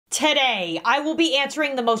Today, I will be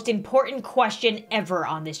answering the most important question ever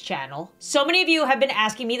on this channel. So many of you have been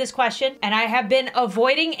asking me this question, and I have been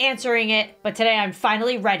avoiding answering it, but today I'm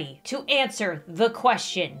finally ready to answer the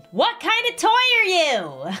question. What kind of toy are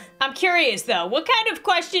you? I'm curious though, what kind of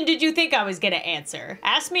question did you think I was gonna answer?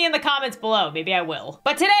 Ask me in the comments below, maybe I will.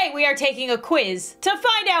 But today we are taking a quiz to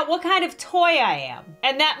find out what kind of toy I am.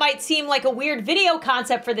 And that might seem like a weird video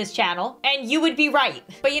concept for this channel, and you would be right.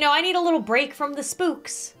 But you know, I need a little break from the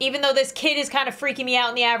spooks. Even though this kid is kind of freaking me out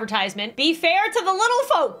in the advertisement, be fair to the little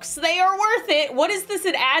folks. They are worth it. What is this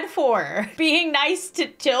an ad for? Being nice to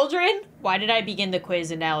children? Why did I begin the quiz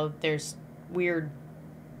and now there's weird...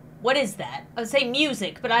 What is that? I would say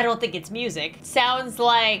music, but I don't think it's music. Sounds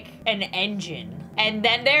like an engine. And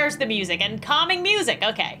then there's the music and calming music.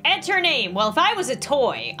 Okay. Enter name. Well, if I was a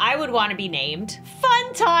toy, I would want to be named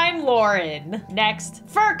Funtime Lauren. Next.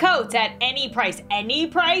 Fur coats at any price. Any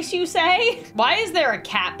price, you say? Why is there a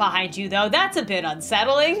cat behind you, though? That's a bit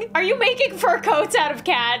unsettling. Are you making fur coats out of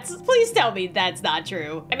cats? Please tell me that's not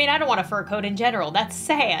true. I mean, I don't want a fur coat in general. That's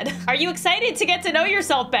sad. Are you excited to get to know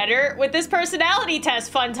yourself better with this personality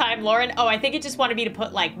test, Funtime Lauren? Oh, I think it just wanted me to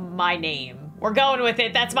put, like, my name. We're going with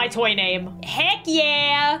it. That's my toy name. Heck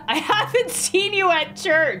yeah. I haven't seen you at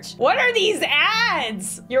church. What are these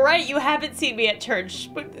ads? You're right. You haven't seen me at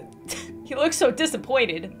church. But you look so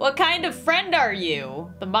disappointed. What kind of friend are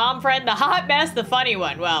you? The mom friend, the hot mess, the funny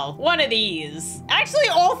one. Well, one of these. Actually,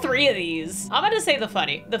 all three of these. I'm gonna say the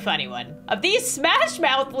funny one. Of these Smash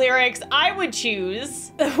Mouth lyrics, I would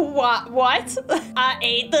choose... What? I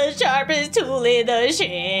ain't the sharpest tool in the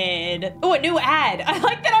shed. Oh, a new ad. I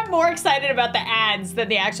like that I'm more excited about the ads than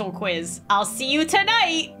the actual quiz. I'll see you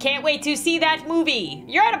tonight. Can't wait to see that movie.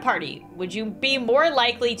 You're at a party. Would you be more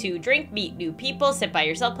likely to drink, meet new people, sit by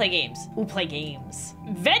yourself, play games? Ooh, play games.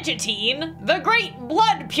 Vegetine, the great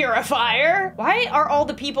blood purifier. Why are all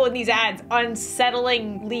the people in these ads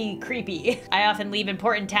unsettlingly creepy? I often leave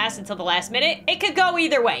important tasks until the last minute. It could go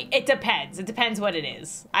either way. It depends. It depends what it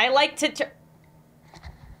is. I like to...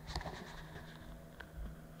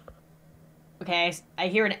 Okay, I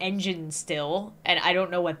hear an engine still, and I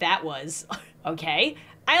don't know what that was. Okay.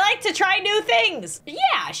 I like to try new things.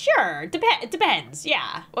 Yeah, sure. It depends.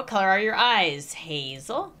 Yeah. What color are your eyes?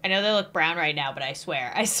 Hazel? I know they look brown right now, but I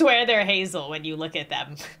swear they're hazel when you look at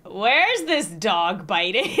them. Where's this dog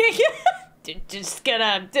biting? Just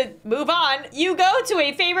gonna move on. You go to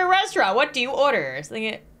a favorite restaurant. What do you order?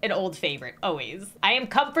 Something an old favorite, always. I am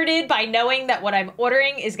comforted by knowing that what I'm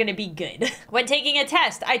ordering is gonna be good. When taking a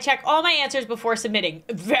test, I check all my answers before submitting.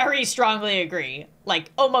 Very strongly agree.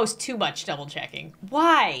 Like, almost too much double checking.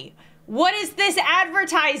 Why? What is this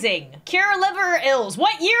advertising? Cure liver ills.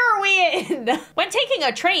 What year are we in? When taking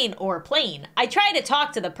a train or plane, I try to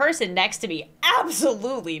talk to the person next to me.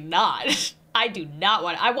 Absolutely not. I do not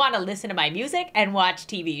want, I want to listen to my music and watch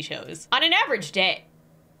TV shows. On an average day,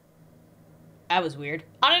 that was weird.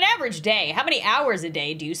 On an average day, how many hours a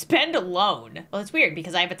day do you spend alone? Well, it's weird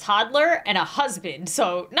because I have a toddler and a husband,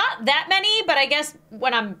 so not that many, but I guess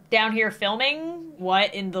when I'm down here filming,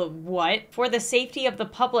 what in the what? For the safety of the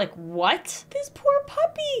public, what? This poor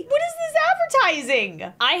puppy. What is this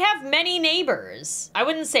advertising? I have many neighbors. I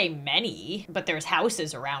wouldn't say many, but there's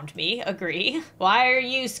houses around me, agree. Why are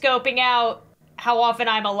you scoping out how often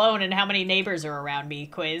I'm alone and how many neighbors are around me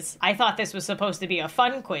quiz? I thought this was supposed to be a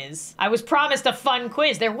fun quiz. I was promised a fun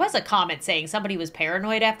quiz. There was a comment saying somebody was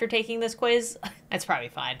paranoid after taking this quiz. That's probably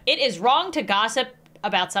fine. It is wrong to gossip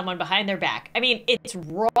about someone behind their back. I mean, it's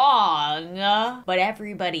wrong, but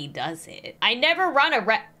everybody does it. I never run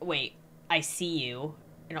a wait, I see you.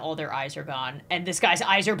 And all their eyes are gone. And this guy's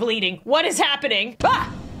eyes are bleeding. What is happening?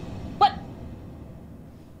 Ah! What?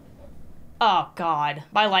 Oh God,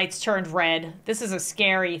 my lights turned red. This is a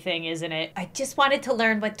scary thing, isn't it? I just wanted to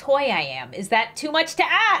learn what toy I am. Is that too much to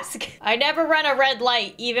ask? I never run a red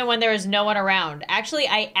light even when there is no one around. Actually,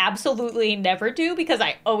 I absolutely never do because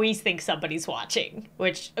I always think somebody's watching,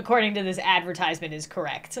 which according to this advertisement is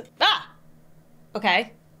correct. Ah,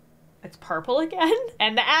 okay. It's purple again?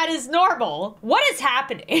 And the ad is normal. What is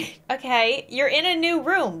happening? Okay, you're in a new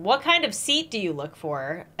room. What kind of seat do you look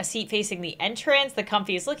for? A seat facing the entrance, the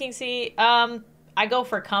comfiest looking seat? I go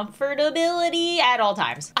for comfortability at all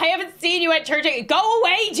times. I haven't seen you at church. Go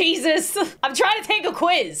away, Jesus. I'm trying to take a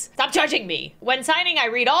quiz. Stop judging me. When signing, I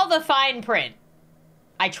read all the fine print.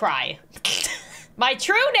 I try. My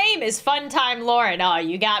true name is Funtime Lauren. Oh,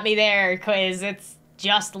 you got me there, quiz. It's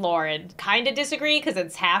just Lauren. Kinda disagree because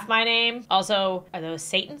it's half my name. Also, are those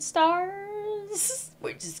Satan stars?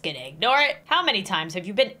 We're just gonna ignore it. How many times have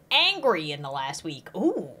you been angry in the last week?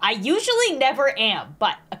 Ooh, I usually never am,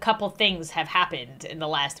 but a couple things have happened in the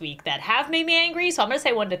last week that have made me angry, so I'm gonna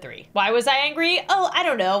say 1 to 3. Why was I angry? Oh, I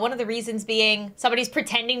don't know. One of the reasons being somebody's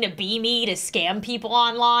pretending to be me to scam people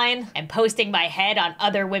online and posting my head on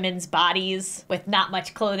other women's bodies with not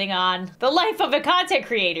much clothing on. The life of a content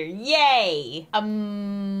creator, yay!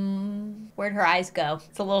 Where'd her eyes go?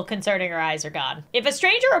 It's a little concerning her eyes are gone. If a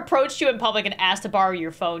stranger approached you in public and asked to borrow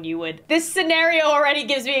your phone, you would. This scenario already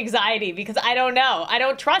gives me anxiety because I don't know. I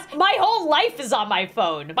don't trust. My whole life is on my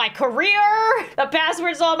phone. My career, the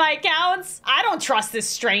passwords on my accounts. I don't trust this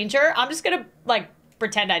stranger. I'm just gonna like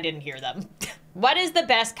pretend I didn't hear them. What is the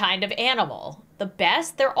best kind of animal? The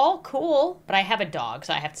best? They're all cool, but I have a dog,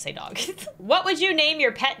 so I have to say dog. What would you name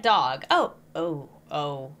your pet dog? Oh.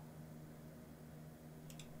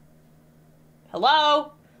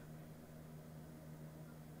 Hello?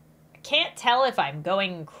 I can't tell if I'm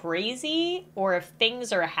going crazy or if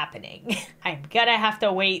things are happening. I'm gonna have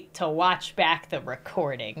to wait to watch back the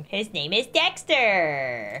recording. His name is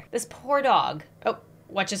Dexter. This poor dog. Oh,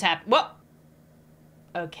 what just happened? Whoa.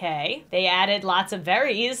 Okay, they added lots of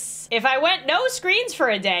berries. If I went no screens for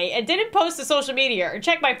a day and didn't post to social media or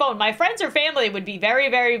check my phone, my friends or family would be very,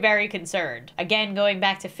 very, very concerned. Again, going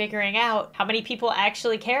back to figuring out how many people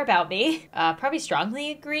actually care about me. Probably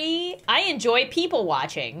strongly agree. I enjoy people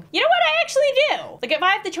watching. You know what? I actually do. Like if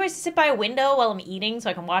I have the choice to sit by a window while I'm eating so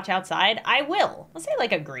I can watch outside, I will. I'll say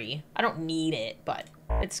like agree. I don't need it, but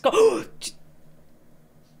it's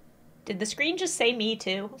Did the screen just say me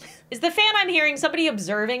too? Is the fan I'm hearing somebody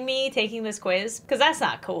observing me taking this quiz? Because that's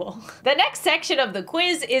not cool. The next section of the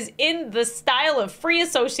quiz is in the style of free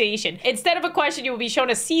association. Instead of a question, you will be shown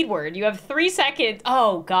a seed word. You have 3 seconds.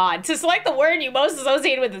 Oh God. To select the word you most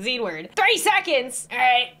associate with the seed word. 3 seconds. All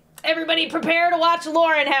right. Everybody prepare to watch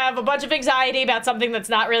Lauren have a bunch of anxiety about something that's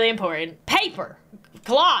not really important. Paper.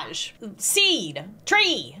 Collage. Seed.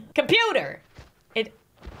 Tree. Computer.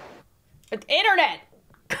 Internet.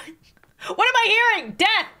 What am I hearing?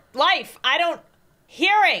 Death, life,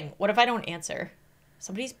 hearing. What if I don't answer?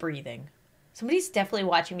 Somebody's breathing. Somebody's definitely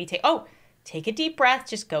watching me take a deep breath.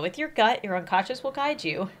 Just go with your gut. Your unconscious will guide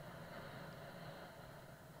you.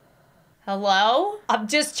 Hello? I'm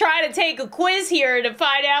just trying to take a quiz here to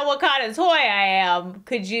find out what kind of toy I am.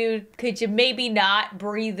 Could you maybe not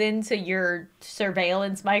breathe into your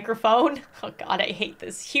surveillance microphone? Oh God, I hate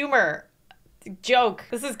this. Humor. Joke.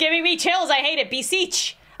 This is giving me chills. I hate it.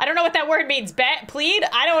 Beseech. I don't know what that word means. Plead?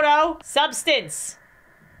 I don't know. Substance.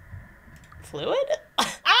 Fluid?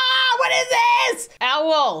 Ah, what is this?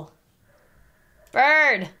 Owl.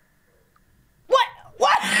 Bird. What?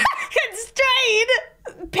 Constrained.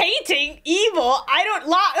 Painting. Evil.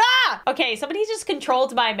 Okay, somebody just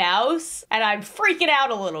controlled my mouse and I'm freaking out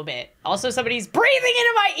a little bit. Also, somebody's breathing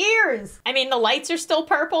into my ears. I mean, the lights are still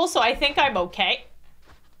purple, so I think I'm okay.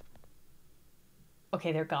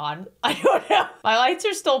 Okay, they're gone. I don't know. My lights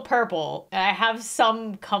are still purple, and I have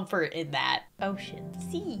some comfort in that. Ocean,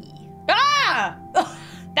 sea. Ah!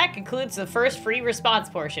 That concludes the first free response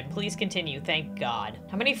portion. Please continue, thank God.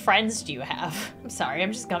 How many friends do you have? I'm sorry,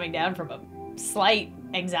 I'm just coming down from a slight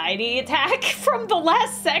anxiety attack from the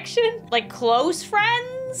last section. Like close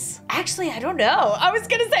friends? Actually, I don't know. I was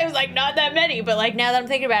gonna say it was like not that many, but like now that I'm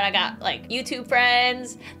thinking about it, I got like YouTube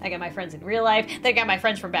friends, I got my friends in real life, then I got my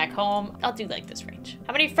friends from back home. I'll do like this range.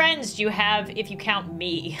 How many friends do you have if you count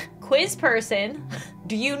me? Quiz person,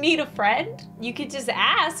 do you need a friend? You could just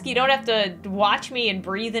ask. You don't have to watch me and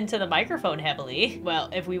breathe into the microphone heavily. Well,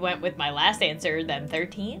 if we went with my last answer, then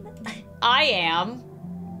 13. I am.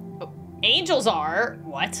 Angels are,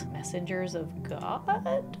 what? Messengers of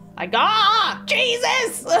God?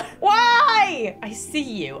 Jesus! Why? I see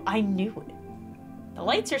you. I knew it. The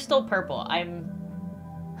lights are still purple. I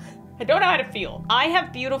don't know how to feel. I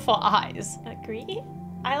have beautiful eyes. Agree?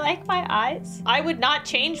 I like my eyes. I would not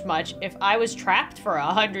change much if I was trapped for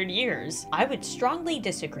 100 years. I would strongly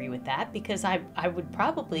disagree with that because I would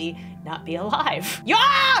probably not be alive.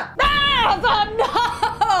 Yeah! Oh,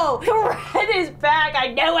 no! The red is back. I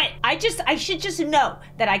knew it. I should just know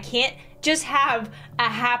that I can't just have a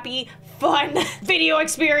happy, fun video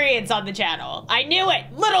experience on the channel. I knew it.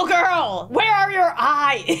 Little girl, where are your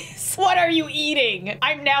eyes? What are you eating?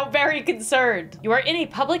 I'm now very concerned. You are in a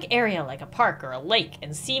public area like a park or a lake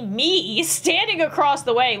and see me standing across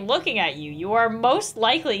the way looking at you. You are most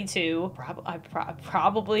likely to, I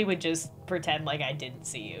probably would just pretend like I didn't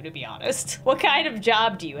see you, to be honest. What kind of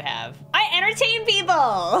job do you have? I entertain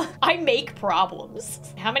people. I make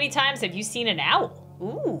problems. How many times have you seen an owl?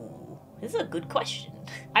 Ooh. This is a good question.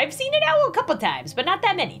 I've seen an owl a couple times, but not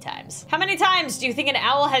that many times. How many times do you think an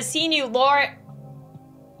owl has seen you, Laura?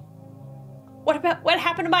 What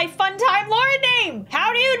happened to my fun time Lauren name?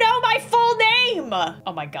 How do you know my full name?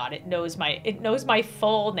 Oh my god, it knows my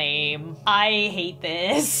full name. I hate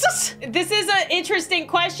this. This is an interesting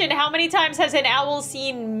question. How many times has an owl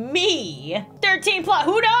seen me? 13 plus,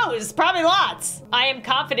 who knows? Probably lots. I am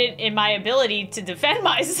confident in my ability to defend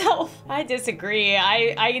myself. I disagree.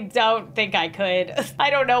 I don't think I could.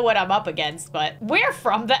 I don't know what I'm up against, but we're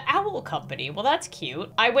from the Owl Company. Well, that's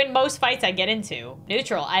cute. I win most fights I get into.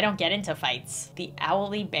 Neutral, I don't get into fights. The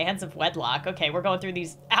Owly Bands of Wedlock. Okay, we're going through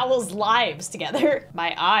these owls' lives together.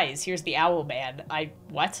 My eyes. Here's the owl man.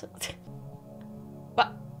 What?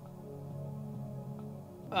 What?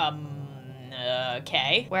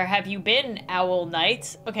 Okay. Where have you been, Owl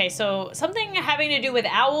Knight? Okay, so something having to do with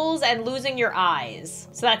owls and losing your eyes.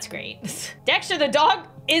 So that's great. Dexter the dog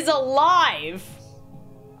is alive.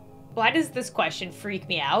 Why does this question freak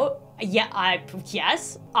me out?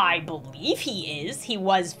 Yes, I believe he is. He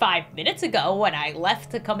was 5 minutes ago when I left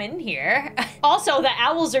to come in here. Also, the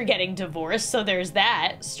owls are getting divorced, so there's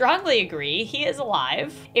that. Strongly agree, he is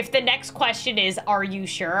alive. If the next question is, are you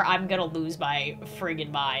sure? I'm gonna lose my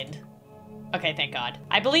friggin' mind. Okay, thank God.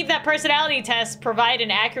 I believe that personality tests provide an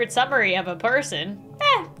accurate summary of a person.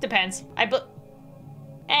 Depends.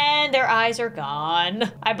 And their eyes are gone.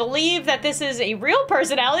 I believe that this is a real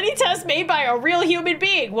personality test made by a real human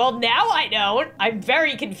being. Well, now I don't. I'm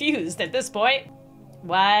very confused at this point.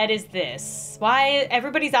 What is this? Why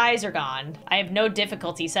everybody's eyes are gone? I have no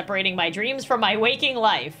difficulty separating my dreams from my waking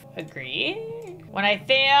life. Agree? When I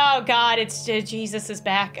think, oh God, it's Jesus is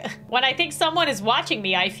back. When I think someone is watching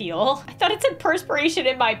me, I feel. I thought it said perspiration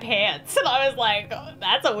in my pants. And I was like, oh,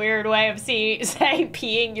 that's a weird way of saying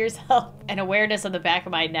peeing yourself. An awareness on the back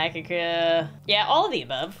of my neck. Yeah, all of the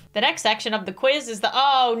above. The next section of the quiz is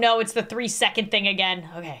oh no, it's the 3-second thing again.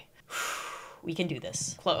 Okay, we can do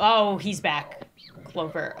this. Oh, he's back.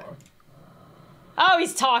 Clover. Oh,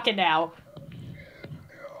 he's talking now.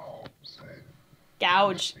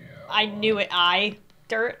 Gouge. I knew it.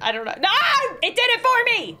 Dirt. I don't know. No! It did it for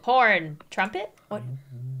me! Horn. Trumpet? What?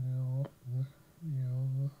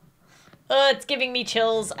 It's giving me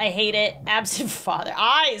chills. I hate it. Absent father.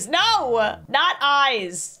 Eyes. No! Not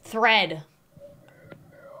eyes. Thread.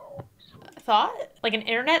 Thought? Like an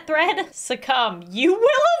internet thread? Succumb. You will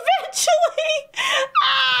eventually!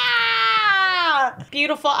 Ah!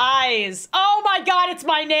 Beautiful eyes. Oh my God, it's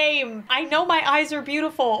my name. I know my eyes are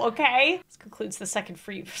beautiful, okay? This concludes the second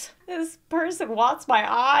free. This person wants my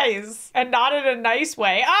eyes. And not in a nice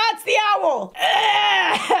way. Ah, it's the owl!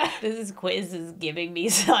 This quiz is giving me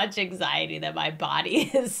such anxiety that my body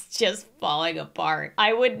is just falling apart.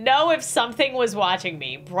 I would know if something was watching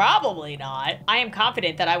me. Probably not. I am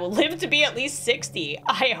confident that I will live to be at least 60.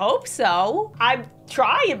 I hope so. I'm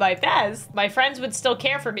trying my best. My friends would still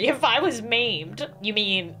care for me if I was maimed. You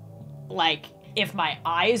mean, like, if my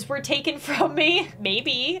eyes were taken from me?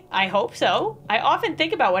 Maybe. I hope so. I often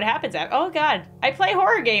think about what happens after. Oh God. I play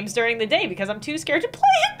horror games during the day because I'm too scared to play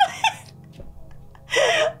at night.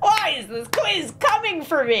 Why is this quiz coming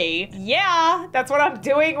for me? Yeah, that's what I'm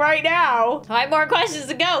doing right now. 5 more questions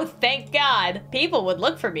to go, thank God. People would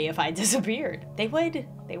look for me if I disappeared. They would.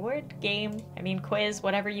 They would. Game, I mean quiz,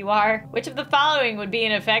 whatever you are. Which of the following would be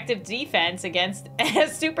an effective defense against a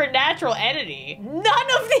supernatural entity? None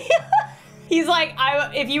of the... He's like,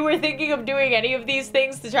 if you were thinking of doing any of these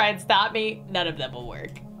things to try and stop me, none of them will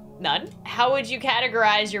work. None? How would you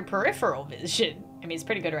categorize your peripheral vision? I mean, it's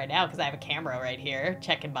pretty good right now because I have a camera right here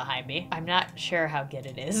checking behind me. I'm not sure how good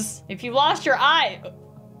it is. If you lost your eye...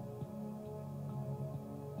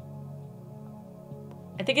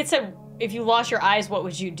 I think it said, if you lost your eyes, what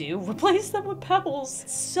would you do? Replace them with pebbles.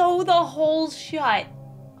 Sew the holes shut.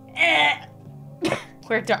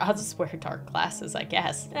 I'll just wear dark glasses, I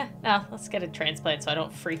guess. No, let's get a transplant so I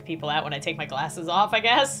don't freak people out when I take my glasses off, I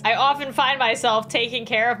guess. I often find myself taking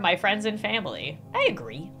care of my friends and family. I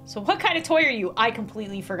agree. So what kind of toy are you? I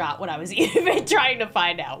completely forgot what I was even trying to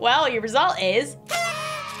find out. Well, your result is...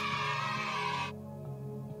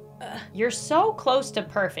 You're so close to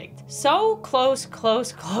perfect. So close,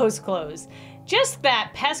 close, close, close. Just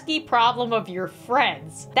that pesky problem of your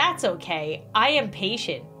friends. That's okay. I am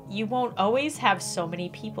patient. You won't always have so many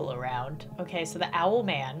people around. Okay, so the owl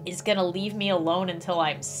man is gonna leave me alone until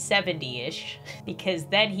I'm 70-ish because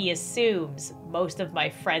then he assumes most of my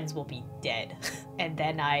friends will be dead and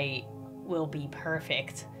then I will be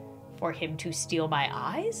perfect for him to steal my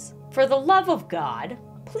eyes? For the love of God,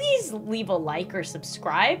 please leave a like or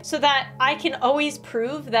subscribe so that I can always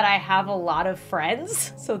prove that I have a lot of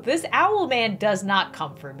friends. So this owl man does not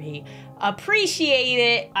come for me. Appreciate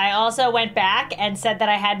it. I also went back and said that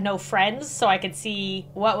I had no friends so I could see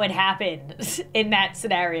what would happen in that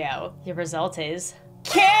scenario. The result is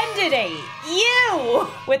candidate, you,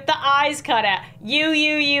 with the eyes cut out. You.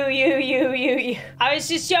 I was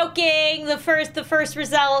just joking. The first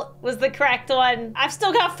result was the correct one. I've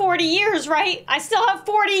still got 40 years, right? I still have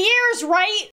 40 years, right?